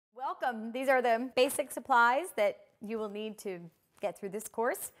welcome. These are the basic supplies that you will need to get through this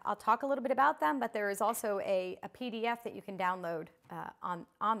course. I'll talk a little bit about them, but there is also a PDF that you can download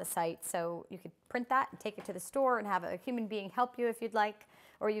on the site. So you could print that and take it to the store and have a human being help you if you'd like,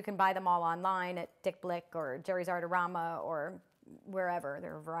 or you can buy them all online at Dick Blick or Jerry's Artorama or wherever.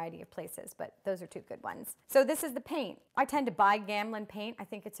 There are a variety of places, but those are two good ones. So this is the paint. I tend to buy Gamblin paint. I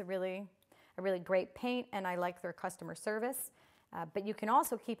think it's a really great paint, and I like their customer service. But you can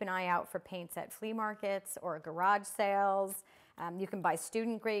also keep an eye out for paints at flea markets or garage sales. You can buy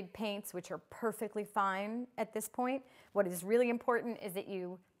student grade paints, which are perfectly fine at this point. What is really important is that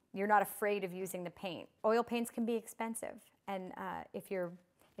you're not afraid of using the paint. Oil paints can be expensive, and if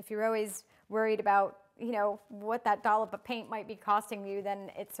you're always worried about what that dollop of paint might be costing you,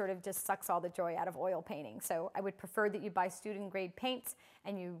 then it sort of just sucks all the joy out of oil painting. So I would prefer that you buy student grade paints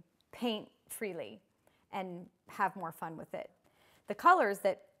and you paint freely and have more fun with it. The colors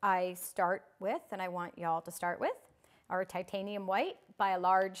that I start with, and I want y'all to start with, are titanium white. Buy a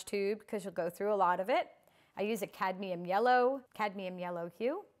large tube because you'll go through a lot of it. I use a cadmium yellow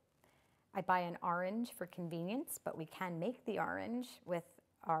hue. I buy an orange for convenience, but we can make the orange with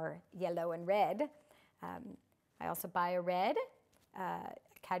our yellow and red. I also buy a red,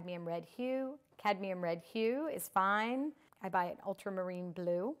 cadmium red hue. Cadmium red hue is fine. I buy an ultramarine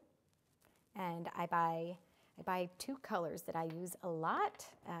blue, and I buy two colors that I use a lot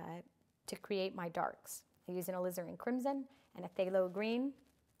to create my darks. I use an alizarin crimson and a phthalo green.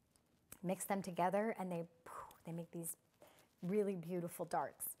 Mix them together and they make these really beautiful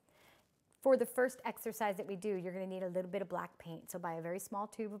darks. For the first exercise that we do, you're going to need a little bit of black paint. So buy a very small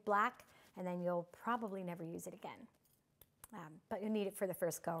tube of black, and then you'll probably never use it again. But you'll need it for the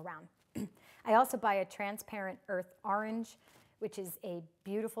first go around. I also buy a transparent earth orange, which is a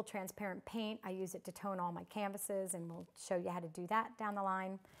beautiful transparent paint. I use it to tone all my canvases, and we'll show you how to do that down the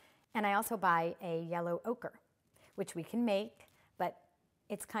line. And I also buy a yellow ochre, which we can make, but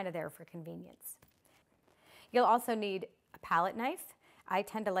it's kind of there for convenience. You'll also need a palette knife. I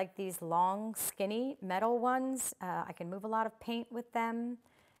tend to like these long, skinny metal ones. I can move a lot of paint with them.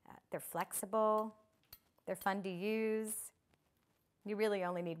 They're flexible. They're fun to use. You really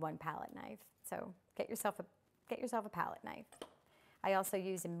only need one palette knife, so get yourself a palette knife. I also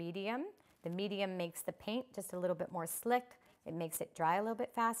use a medium. The medium makes the paint just a little bit more slick. It makes it dry a little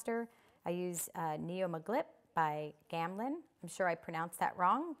bit faster. I use Neomaglip by Gamblin. I'm sure I pronounced that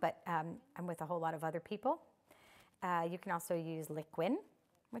wrong, but I'm with a whole lot of other people. You can also use Liquin,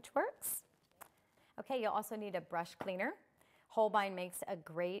 which works. Okay, you'll also need a brush cleaner. Holbein makes a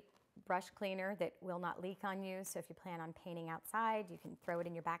great brush cleaner that will not leak on you, so if you plan on painting outside, you can throw it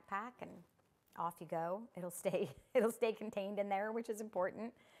in your backpack and off you go. It'll stay contained in there, which is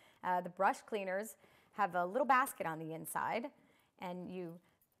important. The brush cleaners have a little basket on the inside, and you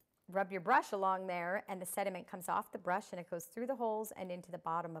rub your brush along there, and the sediment comes off the brush, and it goes through the holes and into the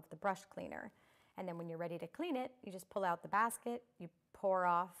bottom of the brush cleaner. And then when you're ready to clean it, you just pull out the basket, you pour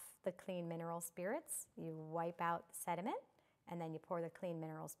off the clean mineral spirits, you wipe out the sediment, and then you pour the clean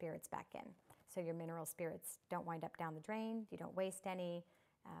mineral spirits back in. So your mineral spirits don't wind up down the drain, you don't waste any.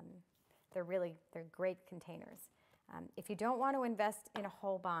 They're great containers. If you don't want to invest in a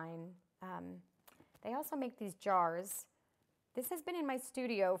Holbein, they also make these jars. This has been in my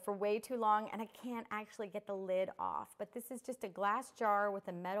studio for way too long, and I can't actually get the lid off. But this is just a glass jar with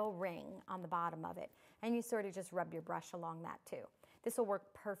a metal ring on the bottom of it, and you sort of just rub your brush along that too. This will work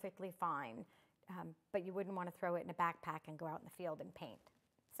perfectly fine, but you wouldn't want to throw it in a backpack and go out in the field and paint.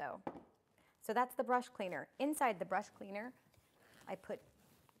 So that's the brush cleaner. Inside the brush cleaner, I put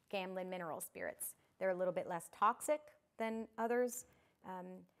Gamblin mineral spirits. They're a little bit less toxic than others.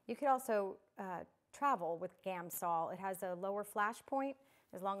 You could also travel with Gamsol. It has a lower flash point.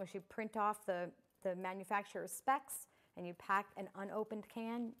 As long as you print off the manufacturer's specs and you pack an unopened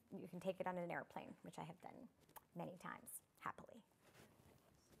can, you can take it on an airplane, which I have done many times, happily.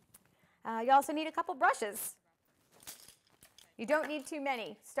 You also need a couple brushes. You don't need too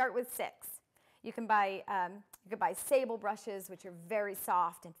many. Start with 6. You can buy sable brushes, which are very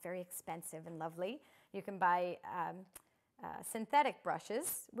soft and very expensive and lovely. You can buy synthetic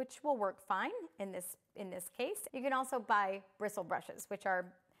brushes, which will work fine in this case. You can also buy bristle brushes, which are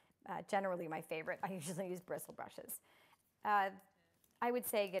generally my favorite. I usually use bristle brushes. I would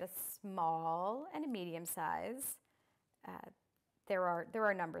say get a small and a medium size. There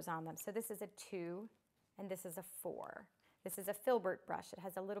are numbers on them. So this is a 2 and this is a 4. This is a filbert brush. It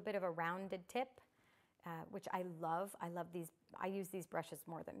has a little bit of a rounded tip, which I love. I love these. I use these brushes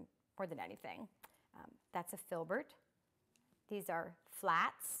more than anything. That's a filbert. These are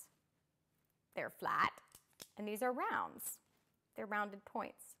flats. They're flat. And these are rounds. They're rounded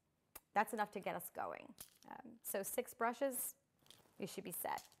points. That's enough to get us going. So 6 brushes, you should be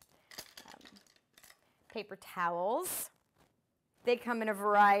set. Paper towels. They come in a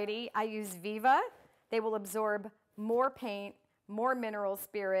variety. I use Viva. They will absorb more paint, more mineral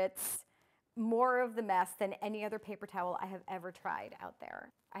spirits, more of the mess than any other paper towel I have ever tried out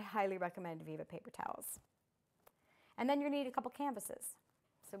there. I highly recommend Viva paper towels. And then you need a couple canvases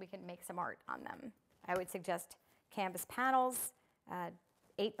so we can make some art on them. I would suggest canvas panels.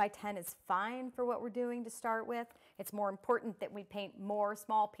 8 by 10 is fine for what we're doing to start with. It's more important that we paint more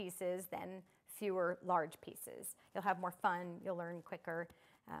small pieces than fewer large pieces. You'll have more fun, you'll learn quicker.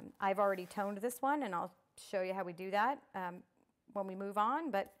 I've already toned this one, and I'll show you how we do that when we move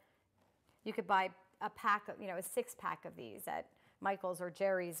on, but you could buy a pack of, a 6-pack of these at Michael's or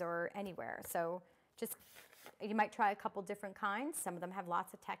Jerry's or anywhere. So just, you might try a couple different kinds. Some of them have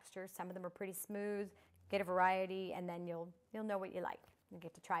lots of texture, some of them are pretty smooth. Get a variety, and then you'll know what you like. You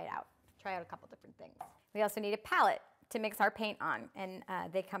get to try it out. Try out a couple different things. We also need a palette to mix our paint on, and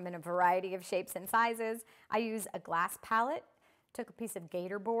they come in a variety of shapes and sizes. I use a glass palette. Took a piece of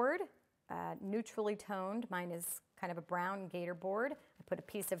gator board, neutrally toned. Mine is kind of a brown gator board. I put a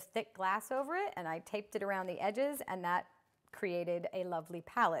piece of thick glass over it, and I taped it around the edges, and that created a lovely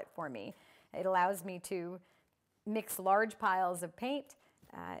palette for me. It allows me to mix large piles of paint.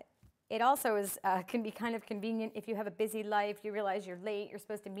 It also can be kind of convenient if you have a busy life, you realize you're late, you're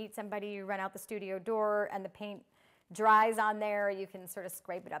supposed to meet somebody, you run out the studio door, and the paint dries on there, you can sort of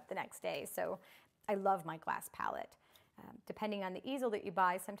scrape it up the next day. So I love my glass palette. Depending on the easel that you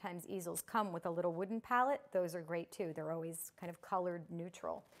buy, sometimes easels come with a little wooden palette. Those are great too. They're always kind of colored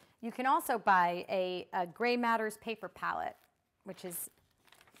neutral. You can also buy a Gray Matters paper palette, which is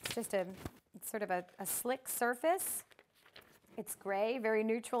just it's sort of a slick surface. It's gray, very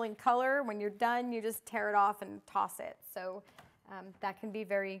neutral in color. When you're done, you just tear it off and toss it. So that can be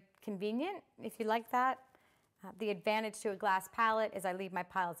very convenient if you like that. The advantage to a glass palette is I leave my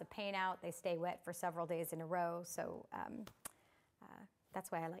piles of paint out. They stay wet for several days in a row, so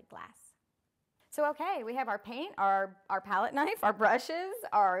that's why I like glass. So okay, we have our paint, our palette knife, our brushes,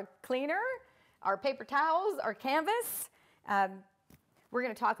 our cleaner, our paper towels, our canvas. We're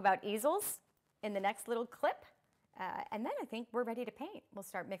going to talk about easels in the next little clip, and then I think we're ready to paint. We'll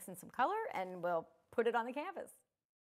start mixing some color and we'll put it on the canvas.